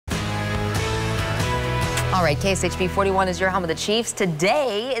All right, KSHB 41 is your home of the Chiefs.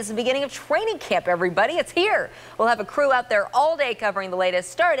 Today is the beginning of training camp, everybody. It's here. We'll have a crew out there all day covering the latest,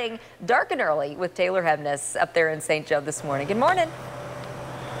 starting dark and early with Taylor Hebnes up there in St. Joe this morning. Good morning.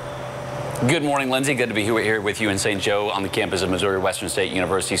 Good morning, Lindsay. Good to be here with you in St. Joe on the campus of Missouri Western State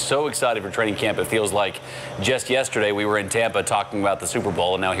University. So excited for training camp. It feels like just yesterday we were in Tampa talking about the Super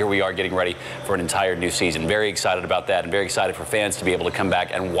Bowl, and now here we are getting ready for an entire new season. Very excited about that, and very excited for fans to be able to come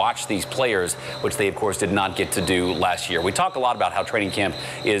back and watch these players, which they, of course, did not get to do last year. We talk a lot about how training camp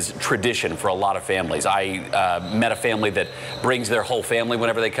is tradition for a lot of families. I met a family that brings their whole family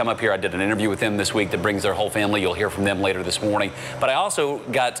whenever they come up here. I did an interview with them this week that brings their whole family. You'll hear from them later this morning. But I also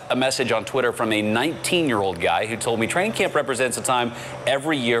got a message on Twitter from a 19-year-old guy who told me training camp represents a time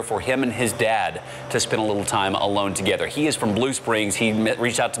every year for him and his dad to spend a little time alone together. He is from Blue Springs. He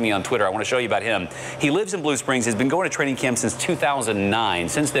reached out to me on Twitter. I want to show you about him. He lives in Blue Springs. He's been going to training camp since 2009.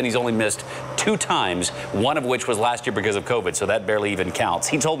 Since then, he's only missed 2 times, one of which was last year because of COVID, so that barely even counts.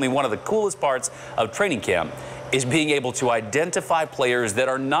 He told me one of the coolest parts of training camp is being able to identify players that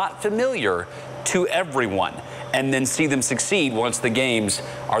are not familiar to everyone and then see them succeed once the games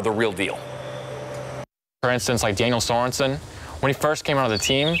are the real deal. For instance, like Daniel Sorensen, when he first came out of the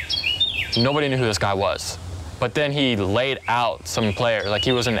team, nobody knew who this guy was. But then he laid out some players. Like,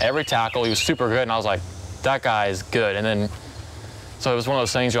 he was in every tackle. He was super good, and I was like, that guy is good. And then, so it was one of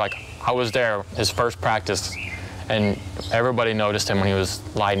those things, you're like, I was there his first practice, and everybody noticed him when he was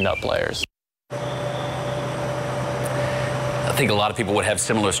lighting up players. I think a lot of people would have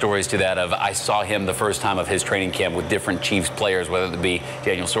similar stories to that of, I saw him the first time of his training camp with different Chiefs players, whether it be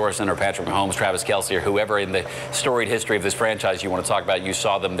Daniel Sorensen or Patrick Mahomes, Travis Kelce, or whoever in the storied history of this franchise you want to talk about. You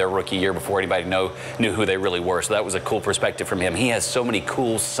saw them their rookie year before anybody knew who they really were. So that was a cool perspective from him. He has so many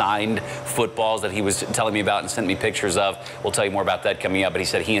cool signed footballs that he was telling me about and sent me pictures of. We'll tell you more about that coming up. But he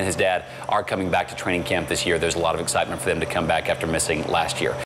said he and his dad are coming back to training camp this year. There's a lot of excitement for them to come back after missing last year.